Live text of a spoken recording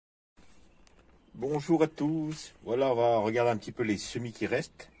Bonjour à tous. Voilà, on va regarder un petit peu les semis qui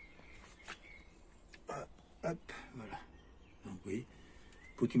restent. Hop, voilà. Donc, vous voyez,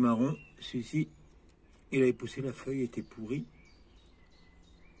 potimarron, celui-ci, il avait poussé, la feuille était pourrie.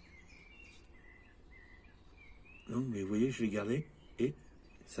 Donc, mais vous voyez, je l'ai gardé et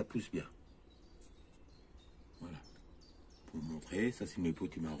ça pousse bien. Voilà. Pour vous montrer, ça c'est mes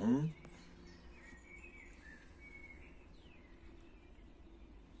potimarrons.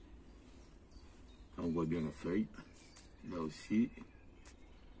 On voit bien la feuille. Là aussi.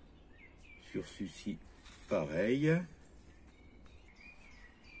 Sur celui-ci, pareil.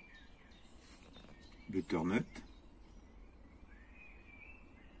 Butternut.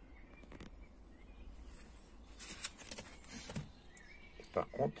 Par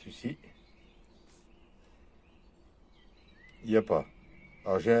contre, ici, il n'y a pas.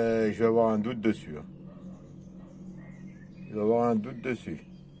 Alors, je vais avoir un doute dessus. Hein. Je vais avoir un doute dessus.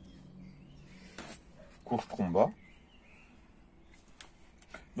 Courge tromba.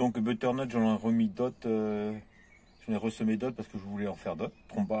 Donc, butternut, j'en ai remis d'autres. J'en ai ressemé d'autres parce que je voulais en faire d'autres.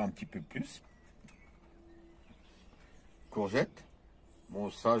 Tromba un petit peu plus. Courgette.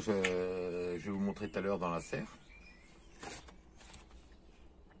 Bon, ça, je vais vous montrer tout à l'heure dans la serre.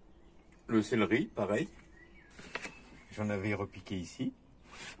 Le céleri, pareil. J'en avais repiqué ici.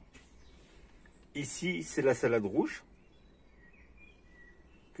 Ici, c'est la salade rouge.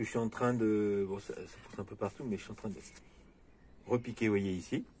 Que je suis en train de... Bon, ça pousse un peu partout, mais je suis en train de repiquer, vous voyez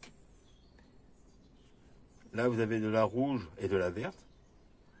ici. Là, vous avez de la rouge et de la verte.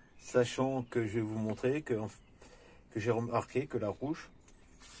 Sachant que je vais vous montrer que j'ai remarqué que la rouge,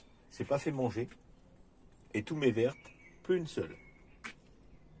 c'est pas fait manger. Et tous mes vertes, plus une seule.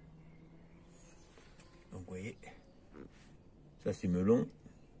 Donc, vous voyez, ça c'est melon.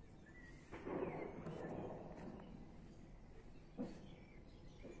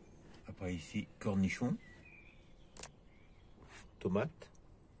 Après ici, cornichon. Tomate.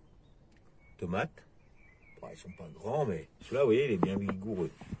 Tomate. Bon, ils sont pas grands, mais celui-là, vous voyez, il est bien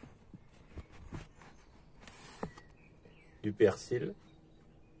vigoureux. Du persil.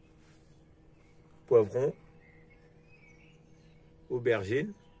 Poivron.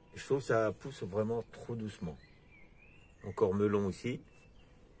 Aubergine. Je trouve que ça pousse vraiment trop doucement. Encore melon aussi.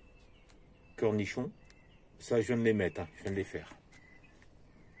 Cornichon. Ça, je viens de les mettre, hein. Je viens de les faire.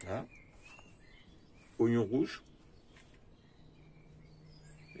 Là. Oignon rouge.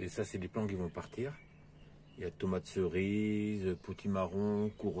 Et ça, c'est des plants qui vont partir. Il y a tomates cerises,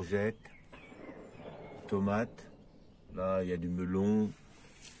 potimarron, courgettes, tomates. Là, il y a du melon,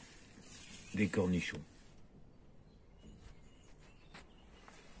 des cornichons.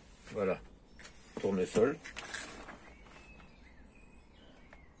 Voilà. Tournesol.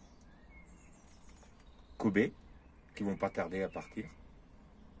 Kobe, qui vont pas tarder à partir.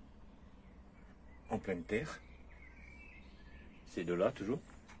 En pleine terre. Ces deux-là, toujours.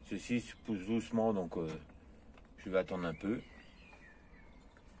 Ceci se pousse doucement, donc je vais attendre un peu.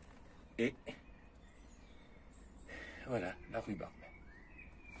 Et voilà, la rhubarbe.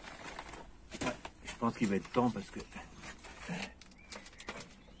 Ouais, je pense qu'il va être temps parce que...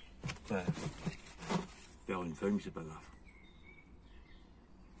 Ouais, faire une feuille, mais c'est pas grave.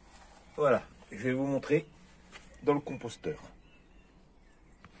 Voilà, je vais vous montrer dans le composteur.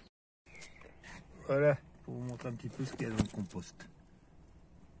 Voilà, pour vous montrer un petit peu ce qu'il y a dans le compost.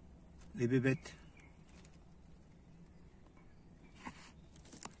 Les bébêtes.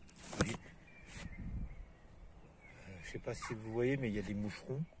 Oui. Je sais pas si vous voyez, mais il y a des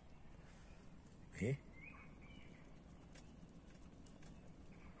moucherons. Et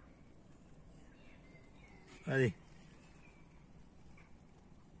allez.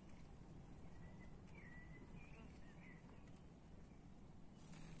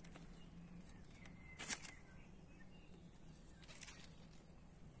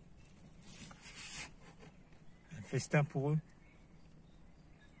 Un festin pour eux.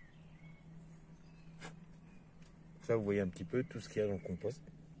 Ça, vous voyez un petit peu tout ce qu'il y a dans le compost.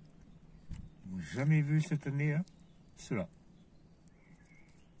 Vous n'avez jamais vu cette année, hein, cela.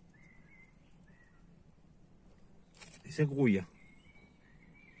 Et ça grouille. Hein.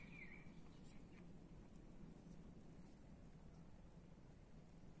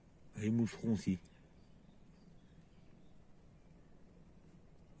 Les moucherons aussi.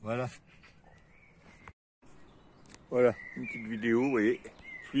 Voilà. Voilà, une petite vidéo, vous voyez,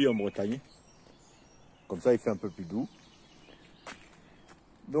 pluie en Bretagne. Comme ça, il fait un peu plus doux.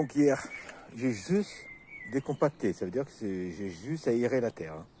 Donc hier, j'ai juste décompacté. Ça veut dire que j'ai juste aéré la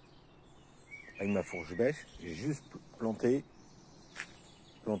terre. Hein. Avec ma fourche bêche, j'ai juste planté,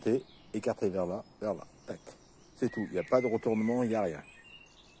 écarté vers là, tac. C'est tout. Il n'y a pas de retournement, il n'y a rien.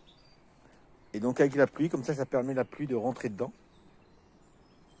 Et donc avec la pluie, comme ça permet la pluie de rentrer dedans.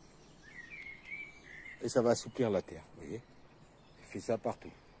 Et ça va assouplir la terre, vous voyez. Je fais ça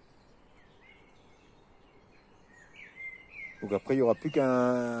partout. Donc après, il n'y aura plus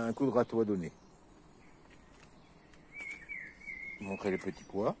qu'un coup de râteau à donner. Je vais vous montrer les petits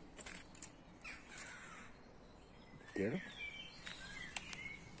pois. Nickel. Vous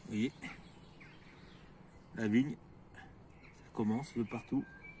voyez, la vigne, ça commence de partout.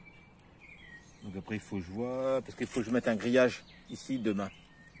 Donc après, il faut que je vois, parce qu'il faut que je mette un grillage ici demain.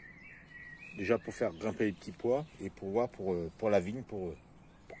 Déjà pour faire grimper les petits pois et pour voir pour la vigne, pour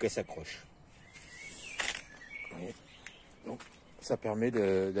qu'elle s'accroche. Donc ça permet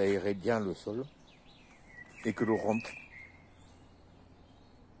d'aérer bien le sol et que l'eau rentre.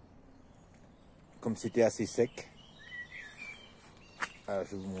 Comme c'était assez sec. Alors,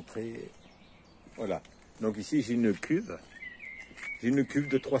 je vais vous montrer. Voilà. Donc ici j'ai une cuve. J'ai une cuve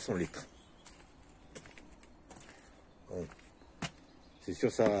de 300 litres. Bon. C'est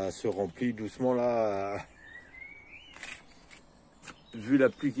sûr ça se remplit doucement là. Vu la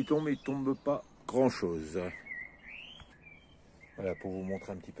pluie qui tombe, il ne tombe pas grand chose. Voilà, pour vous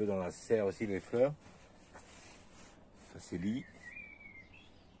montrer un petit peu dans la serre aussi les fleurs. Ça c'est lit.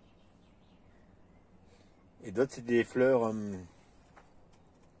 Et d'autres c'est des fleurs.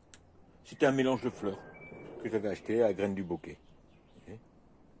 C'était un mélange de fleurs que j'avais acheté à graines du bouquet.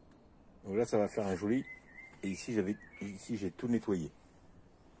 Donc là ça va faire un joli. Et ici j'ai tout nettoyé.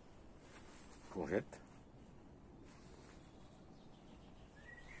 Courgette.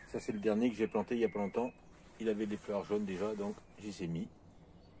 Ça c'est le dernier que j'ai planté il n'y a pas longtemps. Il avait des fleurs jaunes déjà, donc j'y ai mis.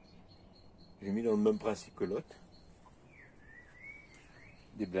 J'ai mis dans le même principe que l'autre.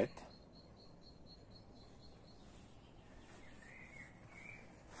 Des blettes.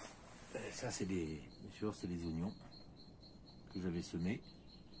 Et ça c'est bien sûr c'est des oignons que j'avais semés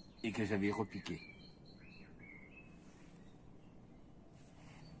et que j'avais repiqués.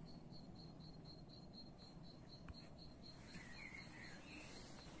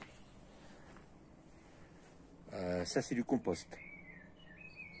 Ça c'est du compost.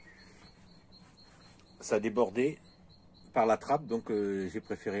 Ça a débordé par la trappe, donc j'ai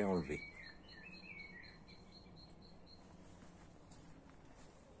préféré enlever.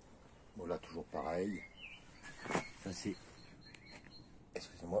 Bon là toujours pareil. Ça c'est,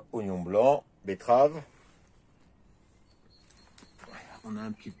 excusez-moi, oignon blanc, betterave. On a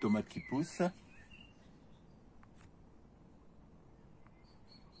un petit tomate qui pousse.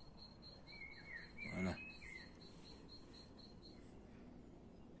 Voilà.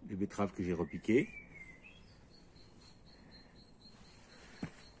 Les betteraves que j'ai repiquées.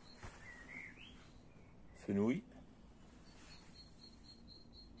 Fenouil.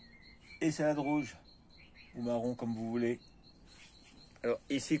 Et salade rouge ou marron comme vous voulez. Alors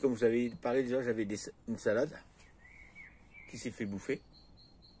ici, comme vous avez parlé déjà, j'avais une salade qui s'est fait bouffer.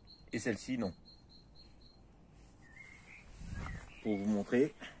 Et celle-ci, non. Pour vous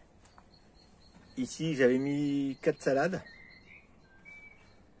montrer. Ici, j'avais mis 4 salades.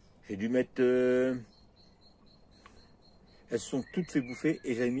 J'ai dû mettre... elles se sont toutes fait bouffer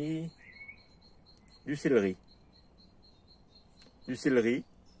et j'ai mis du céleri. Du céleri.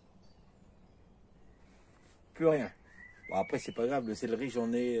 Plus rien. Bon, après, c'est pas grave. Le céleri,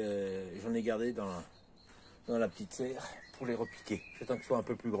 j'en ai gardé dans la petite serre pour les repiquer. J'attends que ce soit un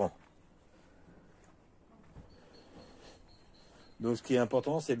peu plus grand. Donc, ce qui est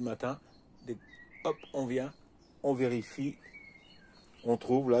important, c'est le matin. Hop, on vient, on vérifie. On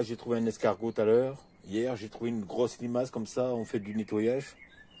trouve, là, j'ai trouvé un escargot tout à l'heure. Hier, j'ai trouvé une grosse limace, comme ça, on fait du nettoyage.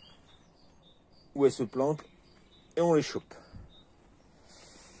 Où elle se plante et on les chope.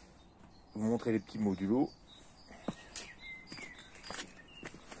 Je vais vous montrer les petits modulos.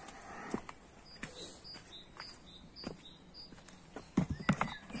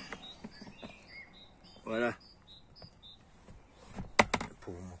 Voilà.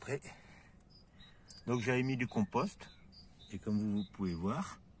 Pour vous montrer. Donc j'avais mis du compost. Et comme vous pouvez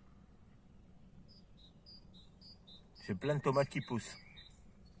voir, j'ai plein de tomates qui poussent.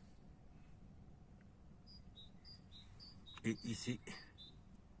 Et ici,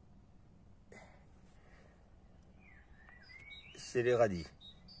 c'est les radis.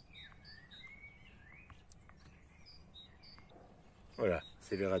 Voilà,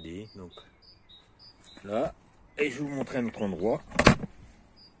 c'est les radis. Donc là, et je vais vous montrer un autre endroit.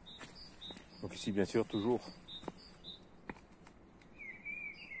 Donc ici, bien sûr, toujours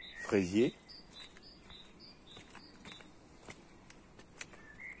fraisier.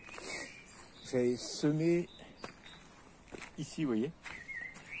 J'ai semé ici, vous voyez,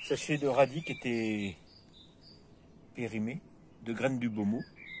 sachet de radis qui étaient périmés, de graines du baumeau.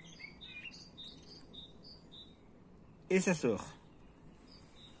 Et ça sort.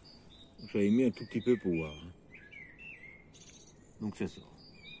 J'avais mis un tout petit peu pour voir. Donc ça sort.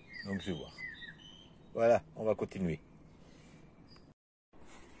 Donc je vais voir. Voilà, on va continuer.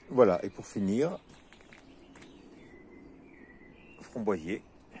 Voilà, et pour finir, framboisier.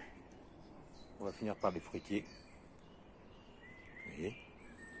 On va finir par les fruitiers. Vous voyez.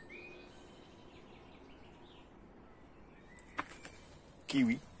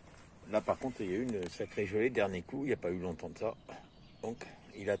 Kiwi. Là par contre, il y a eu une sacrée gelée, dernier coup, il n'y a pas eu longtemps de ça. Donc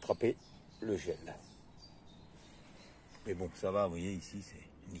il a attrapé le gel. Mais bon, ça va, vous voyez, ici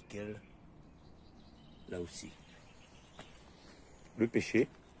c'est nickel. Là aussi. Le pêcher.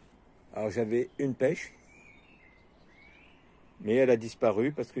 Alors j'avais une pêche, mais elle a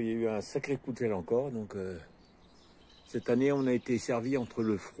disparu parce qu'il y a eu un sacré coup de gel encore. Donc cette année, on a été servi entre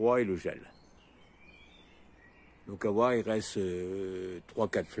le froid et le gel. Donc à voir, il reste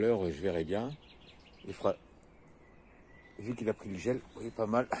 3-4 fleurs, je verrai bien. Vu qu'il a pris le gel, vous voyez, pas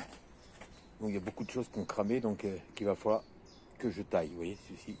mal. Donc il y a beaucoup de choses qui ont cramé, donc qu'il va falloir que je taille. Vous voyez,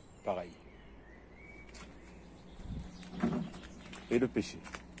 ceci, pareil. Et le pêcher.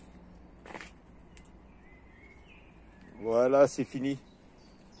 Voilà, c'est fini.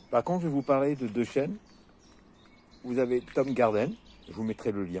 Par contre, je vais vous parler de deux chaînes. Vous avez Tom Garden, je vous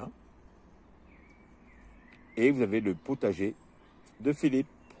mettrai le lien. Et vous avez le potager de Philippe.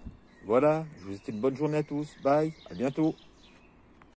 Voilà, je vous souhaite une bonne journée à tous. Bye, à bientôt.